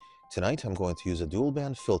Tonight I'm going to use a dual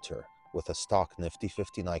band filter with a stock nifty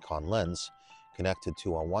 50 Nikon lens connected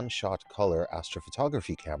to a one-shot color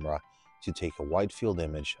astrophotography camera to take a wide field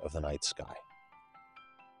image of the night sky.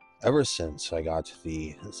 Ever since I got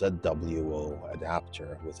the ZWO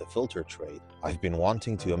adapter with a filter tray, I've been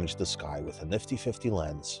wanting to image the sky with a nifty 50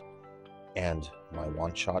 lens and my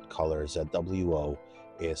one-shot color ZWO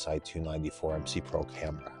ASI294MC Pro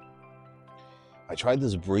camera. I tried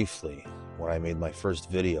this briefly when I made my first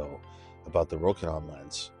video about the Rokinon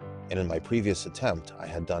lens, and in my previous attempt I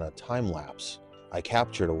had done a time-lapse. I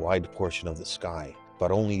captured a wide portion of the sky,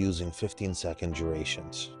 but only using 15-second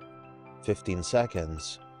durations. 15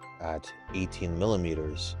 seconds at 18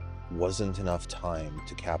 millimeters wasn't enough time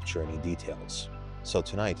to capture any details. So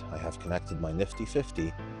tonight I have connected my nifty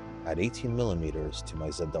 50 at 18 millimeters to my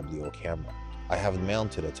ZWO camera. I have it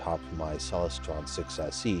mounted atop my Celestron 6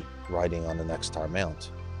 SE riding on the NexStar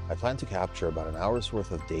mount. I plan to capture about an hour's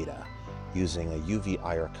worth of data using a UV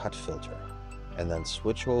IR cut filter and then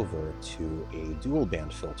switch over to a dual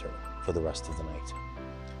band filter for the rest of the night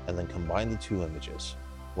and then combine the two images.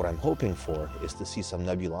 What I'm hoping for is to see some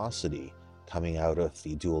nebulosity coming out of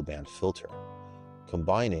the dual band filter,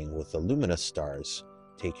 combining with the luminous stars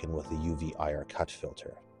taken with the UV IR cut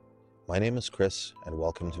filter. My name is Chris and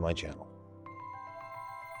welcome to my channel.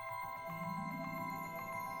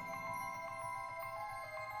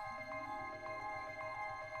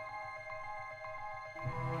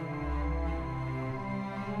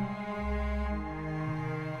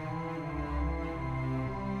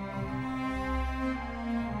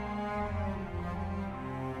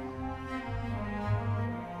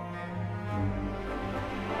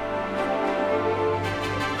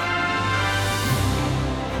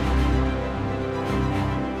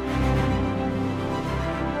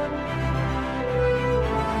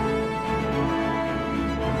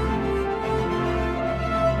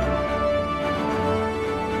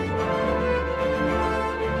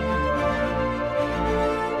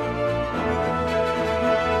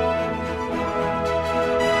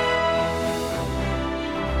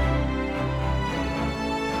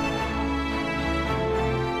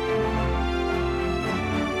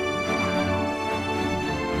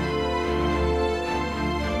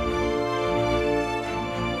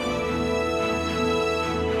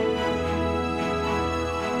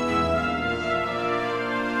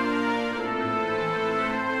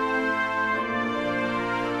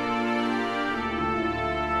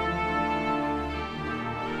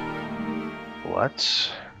 Let's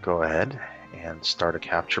go ahead and start a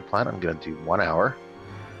capture plan. I'm going to do 1 hour.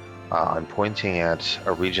 I'm pointing at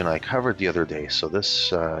a region I covered the other day. So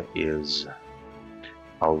this is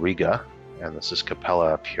Auriga, and this is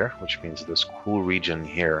Capella up here, which means this cool region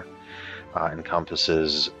here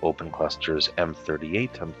encompasses open clusters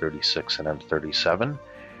M38, M36, and M37.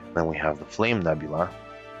 Then we have the Flame Nebula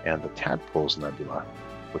and the Tadpoles Nebula,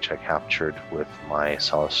 which I captured with my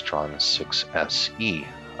Celestron 6 SE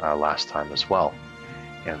last time as well.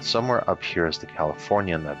 And somewhere up here is the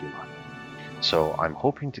California Nebula. So I'm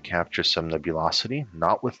hoping to capture some nebulosity,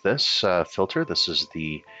 not with this filter. This is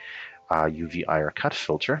the UV IR cut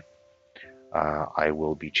filter. I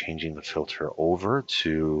will be changing the filter over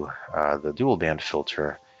to the dual band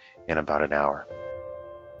filter in about an hour.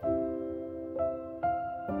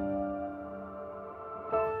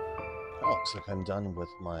 Looks like I'm done with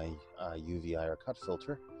my UV IR cut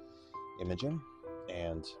filter imaging.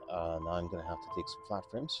 And now I'm going to have to take some flat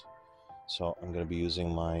frames. So I'm going to be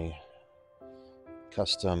using my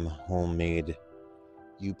custom homemade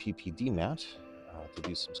UPPDMAT to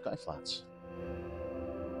do some sky flats.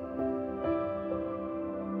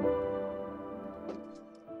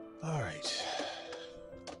 All right.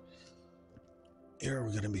 Here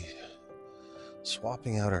we're going to be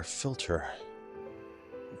swapping out our filter.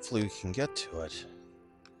 Hopefully we can get to it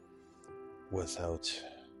without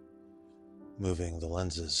moving the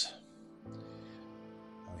lenses.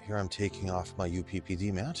 Here I'm taking off my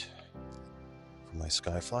UPPDMAT for my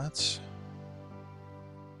sky flats.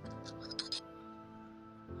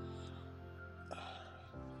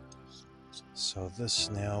 So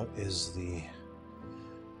this now is the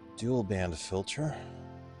dual band filter.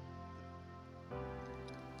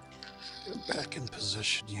 Get back in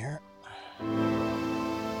position here.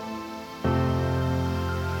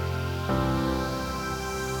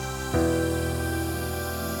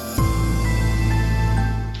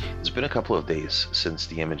 It's been a couple of days since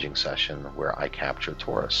the imaging session where I captured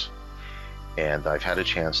Taurus, and I've had a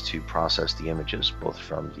chance to process the images both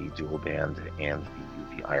from the dual band and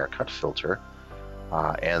the UV IR cut filter,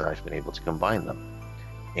 and I've been able to combine them.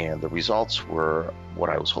 And the results were what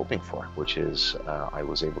I was hoping for, which is I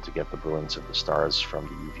was able to get the brilliance of the stars from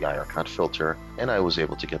the UV IR cut filter, and I was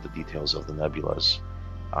able to get the details of the nebulas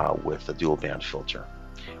with the dual band filter.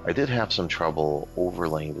 I did have some trouble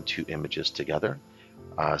overlaying the two images together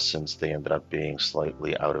since they ended up being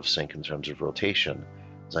slightly out of sync in terms of rotation,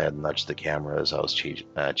 as I had nudged the camera as I was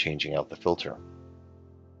changing out the filter.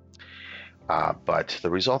 But the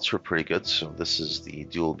results were pretty good. So this is the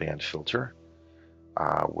dual band filter,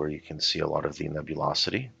 where you can see a lot of the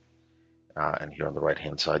nebulosity. And here on the right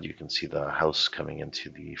hand side, you can see the house coming into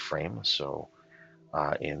the frame. So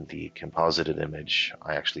in the composited image,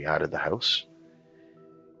 I actually added the house.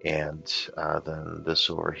 And then this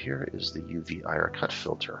over here is the UV IR cut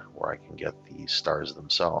filter, where I can get the stars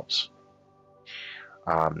themselves.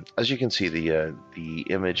 As you can see, the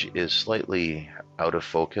image is slightly out of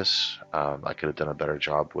focus. I could have done a better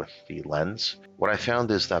job with the lens. What I found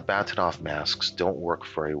is that batted off masks don't work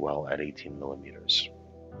very well at 18 millimeters.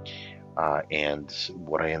 And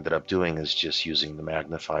what I ended up doing is just using the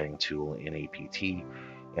magnifying tool in APT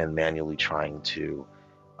and manually trying to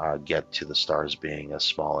get to the stars being as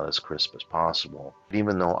small and as crisp as possible.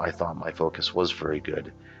 Even though I thought my focus was very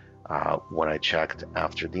good, when I checked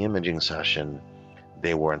after the imaging session,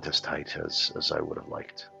 they weren't as tight as I would have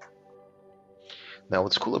liked. Now,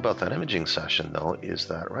 what's cool about that imaging session, though, is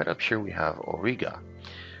that right up here we have Auriga.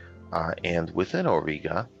 And within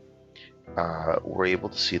Auriga, we're able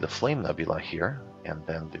to see the Flame Nebula here, and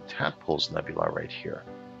then the Tadpoles Nebula right here.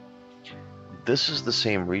 This is the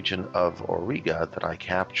same region of Auriga that I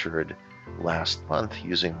captured last month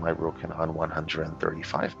using my Rokinon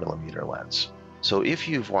 135mm lens. So if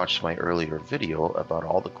you've watched my earlier video about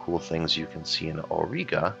all the cool things you can see in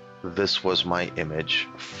Auriga, this was my image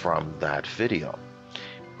from that video.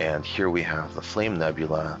 And here we have the Flame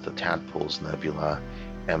Nebula, the Tadpoles Nebula,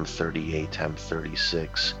 M38,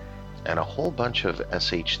 M36, and a whole bunch of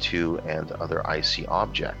SH2 and other icy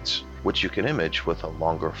objects, which you can image with a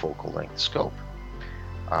longer focal length scope.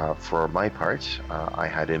 For my part, I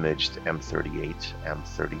had imaged M38,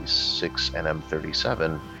 M36, and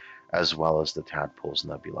M37, as well as the Tadpoles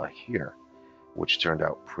Nebula here, which turned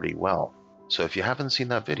out pretty well. So if you haven't seen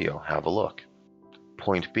that video, have a look.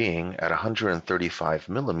 Point being, at 135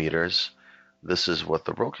 millimeters, this is what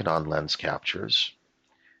the Rokinon lens captures,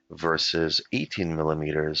 versus 18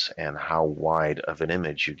 millimeters and how wide of an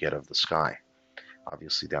image you get of the sky.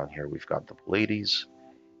 Obviously down here we've got the Pleiades,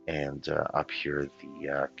 and up here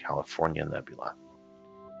the California Nebula.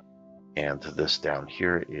 And this down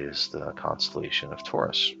here is the constellation of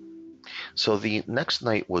Taurus. So the next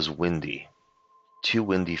night was windy. Too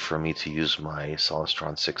windy for me to use my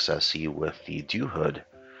Celestron 6SE with the dew hood,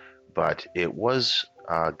 but it was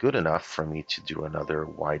good enough for me to do another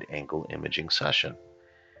wide-angle imaging session.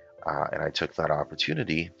 And I took that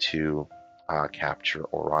opportunity to capture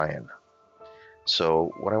Orion.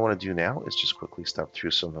 So what I want to do now is just quickly step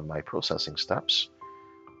through some of my processing steps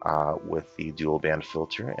with the dual band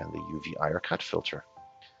filter and the UV IR cut filter.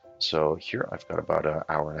 So here I've got about an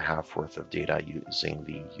hour and a half worth of data using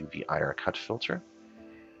the UV IR cut filter.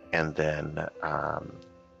 And then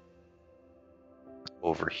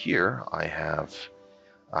over here I have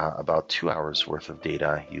about 2 hours worth of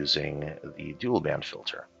data using the dual band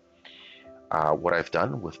filter. What I've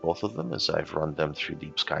done with both of them is I've run them through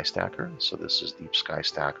Deep Sky Stacker. So this is Deep Sky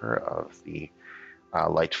Stacker of the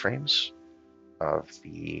light frames of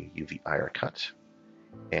the UV IR cut.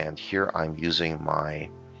 And here I'm using my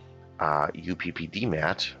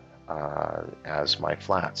UPPDMAT as my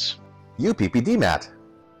flats. UPPDMAT.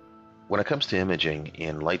 When it comes to imaging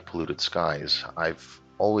in light polluted skies, I've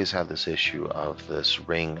always had this issue of this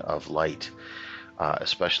ring of light,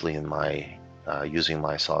 especially in my using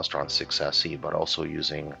my Celestron 6SE, but also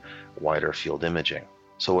using wider field imaging.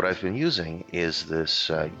 So what I've been using is this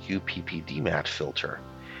UPPDMAT filter.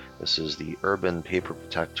 This is the Urban Paper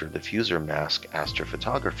Protector Diffuser Mask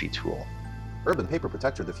Astrophotography tool. Urban Paper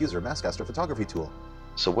Protector Diffuser Mask Astrophotography tool.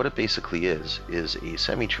 So what it basically is a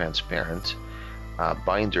semi-transparent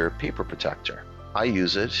binder paper protector. I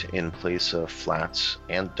use it in place of flats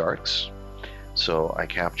and darks. So I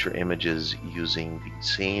capture images using the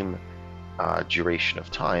same duration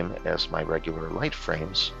of time as my regular light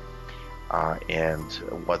frames. And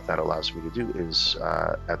what that allows me to do is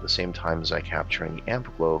at the same time as I capture any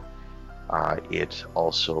amp glow, it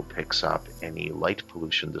also picks up any light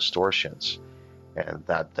pollution distortions, and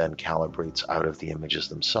that then calibrates out of the images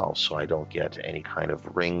themselves, so I don't get any kind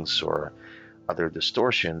of rings or other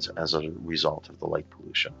distortions as a result of the light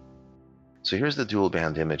pollution. So here's the dual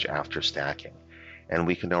band image after stacking, and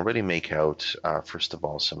we can already make out, first of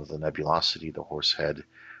all, some of the nebulosity, the Horsehead,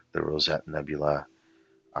 the Rosette Nebula,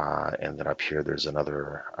 And then up here, there's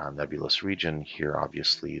another nebulous region. Here,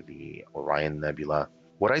 obviously, the Orion Nebula.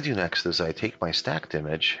 What I do next is I take my stacked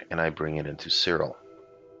image and I bring it into Serial.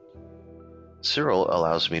 Serial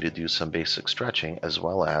allows me to do some basic stretching as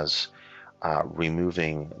well as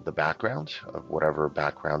removing the background of whatever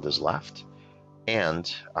background is left,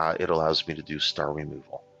 and it allows me to do star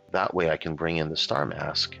removal. That way I can bring in the star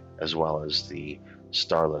mask as well as the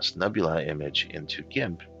starless nebula image into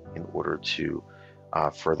GIMP in order to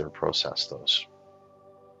further process those.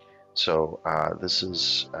 So this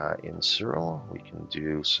is in Serial. We can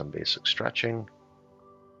do some basic stretching.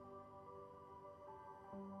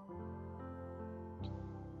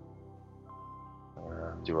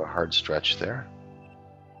 Do a hard stretch there.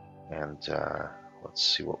 And let's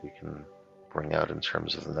see what we can bring out in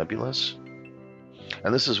terms of the nebulas.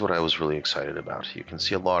 And this is what I was really excited about. You can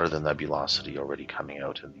see a lot of the nebulosity already coming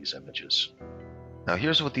out in these images. Now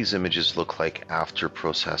here's what these images look like after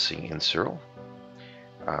processing in Serial.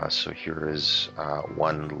 So here is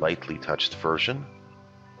one lightly touched version,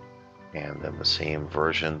 and then the same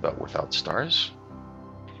version but without stars.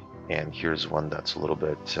 And here's one that's a little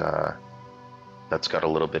bit, that's got a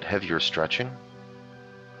little bit heavier stretching.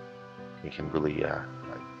 You can really,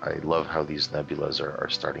 I love how these nebulas are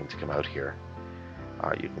starting to come out here.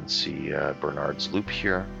 You can see Bernard's Loop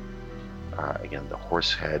here. Again, the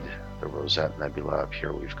Horsehead, the Rosette Nebula. Up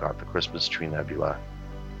here we've got the Christmas Tree Nebula.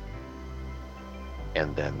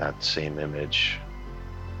 And then that same image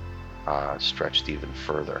stretched even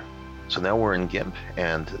further. So now we're in GIMP,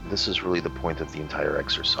 and this is really the point of the entire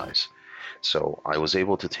exercise. So I was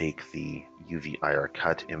able to take the UV IR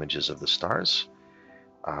cut images of the stars.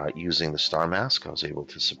 Using the star mask, I was able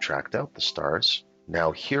to subtract out the stars.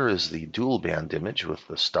 Now here is the dual band image with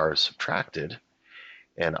the stars subtracted,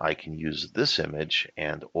 and I can use this image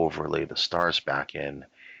and overlay the stars back in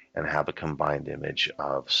and have a combined image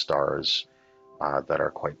of stars that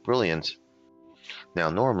are quite brilliant. Now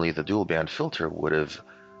normally the dual band filter would have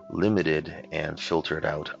limited and filtered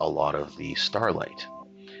out a lot of the starlight.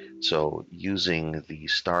 So using the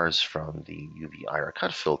stars from the UV IR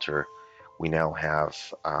cut filter, we now have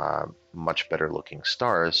much better looking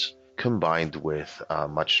stars combined with a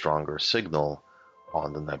much stronger signal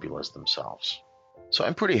on the nebulas themselves. So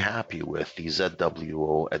I'm pretty happy with the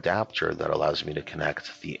ZWO adapter that allows me to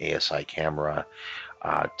connect the ASI camera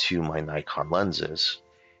to my Nikon lenses.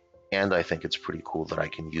 And I think it's pretty cool that I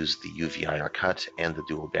can use the UV IR cut and the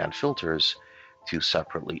dual band filters to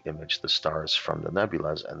separately image the stars from the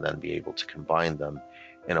nebulas and then be able to combine them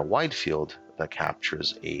in a wide field that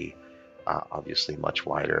captures a obviously much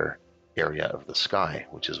wider area of the sky,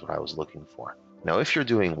 which is what I was looking for. Now, if you're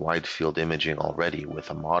doing wide field imaging already with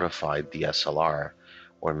a modified DSLR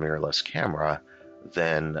or mirrorless camera,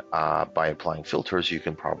 then by applying filters, you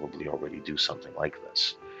can probably already do something like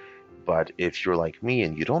this. But if you're like me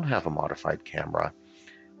and you don't have a modified camera,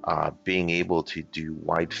 being able to do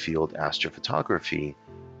wide field astrophotography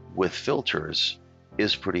with filters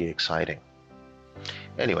is pretty exciting.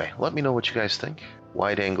 Anyway, let me know what you guys think.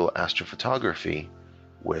 Wide angle astrophotography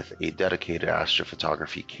with a dedicated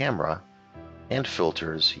astrophotography camera and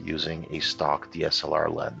filters using a stock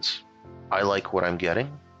DSLR lens. I like what I'm getting,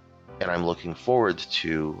 and I'm looking forward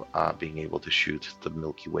to being able to shoot the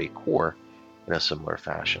Milky Way core in a similar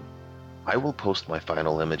fashion. I will post my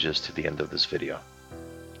final images to the end of this video.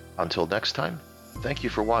 Until next time, thank you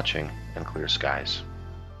for watching, and clear skies.